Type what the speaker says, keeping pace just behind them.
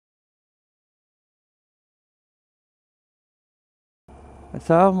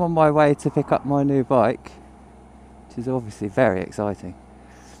So I'm on my way to pick up my new bike, which is obviously very exciting.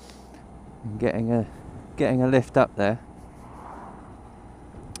 I'm getting a lift up there,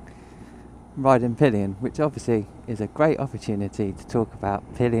 riding pillion, which obviously is a great opportunity to talk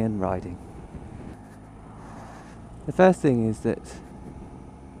about pillion riding. The first thing is that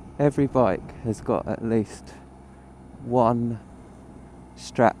every bike has got at least one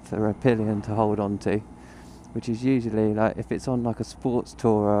strap for a pillion to hold on to, which is usually, like, if it's on like a sports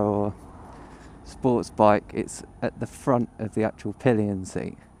tourer or sports bike, it's at the front of the actual pillion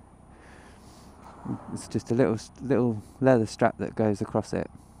seat. It's just a little leather strap that goes across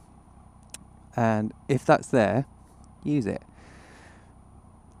it, and if that's there, use it.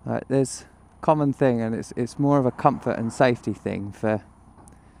 There's a common thing, and it's more of a comfort and safety thing for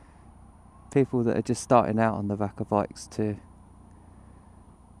people that are just starting out on the back of bikes to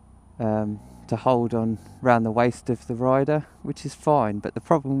hold on round the waist of the rider, which is fine. But the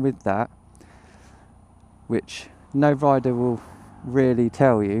problem with that, which no rider will really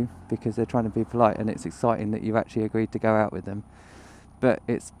tell you because they're trying to be polite and it's exciting that you've actually agreed to go out with them, but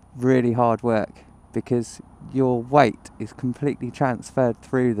it's really hard work because your weight is completely transferred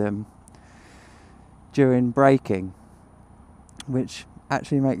through them during braking, which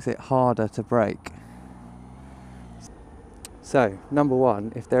actually makes it harder to brake. So, number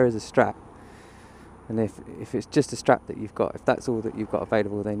one, if there is a strap, and if it's just a strap that you've got, if that's all that you've got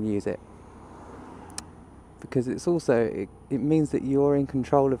available, then use it. Because it's also, it means that you're in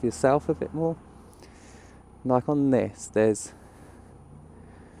control of yourself a bit more. Like on this, there's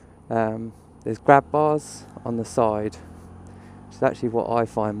grab bars on the side, which is actually what I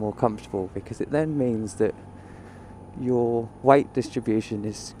find more comfortable, because it then means that your weight distribution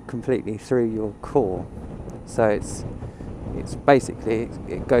is completely through your core. So it's basically,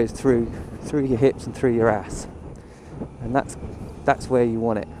 it goes through your hips and through your ass, and that's where you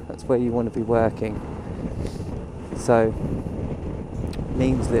want it. That's where you want to be working. So it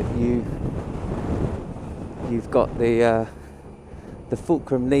means that you've got the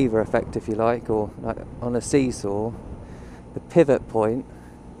fulcrum lever effect, if you like, or like on a seesaw, the pivot point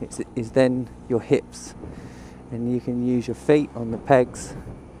is then your hips, and you can use your feet on the pegs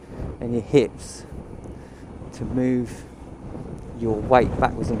and your hips to move your weight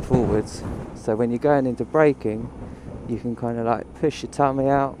backwards and forwards. So when you're going into braking, you can kind of like push your tummy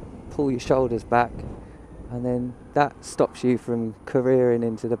out, pull your shoulders back, and then that stops you from careering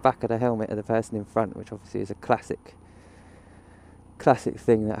into the back of the helmet of the person in front, which obviously is a classic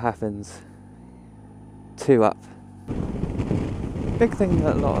thing that happens two up. Big thing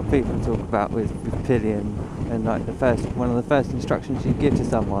that a lot of people talk about with pillion, and like one of the first instructions you give to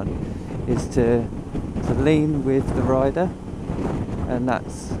someone is to lean with the rider, and that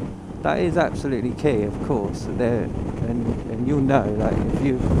is absolutely key, of course. And you'll know, like, if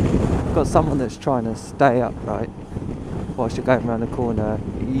you've got someone that's trying to stay upright whilst you're going around the corner,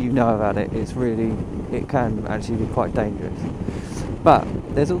 you know about it. It can actually be quite dangerous. But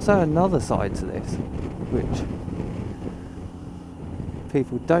there's also another side to this, which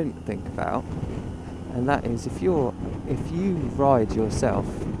people don't think about, and that is if you ride yourself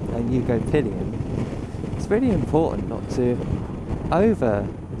and you go pillion, it's really important not to over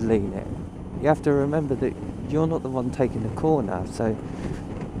lean it. You have to remember that you're not the one taking the corner, so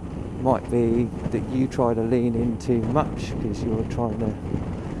it might be that you try to lean in too much because you're trying to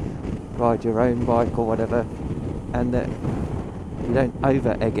ride your own bike or whatever, and that you don't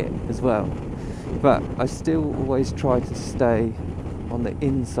over egg it as well. But I still always try to stay on the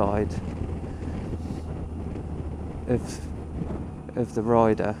inside of the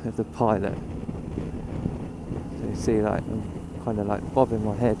rider, of the pilot. So you see, like, I'm kind of like bobbing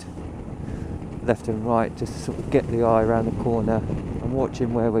my head left and right just to sort of get the eye around the corner and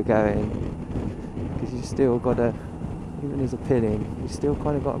watching where we're going, because you still got to, even as a pillion, you still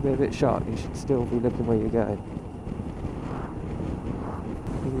kind of got to be a bit sharp. You should still be looking where you're going.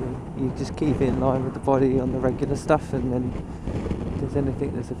 You just keep in line with the body on the regular stuff, and then if there's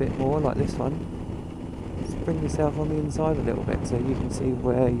anything that's a bit more like this one, just bring yourself on the inside a little bit so you can see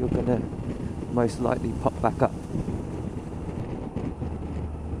where you're going to most likely pop back up.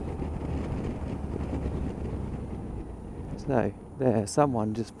 So there,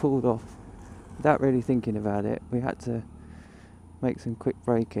 someone just pulled off without really thinking about it. We had to make some quick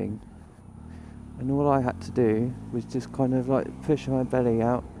braking, and all I had to do was just kind of like push my belly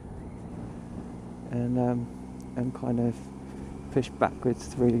out and kind of push backwards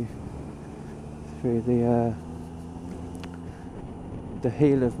through the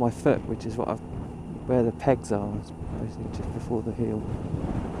heel of my foot, which is where the pegs are, basically just before the heel.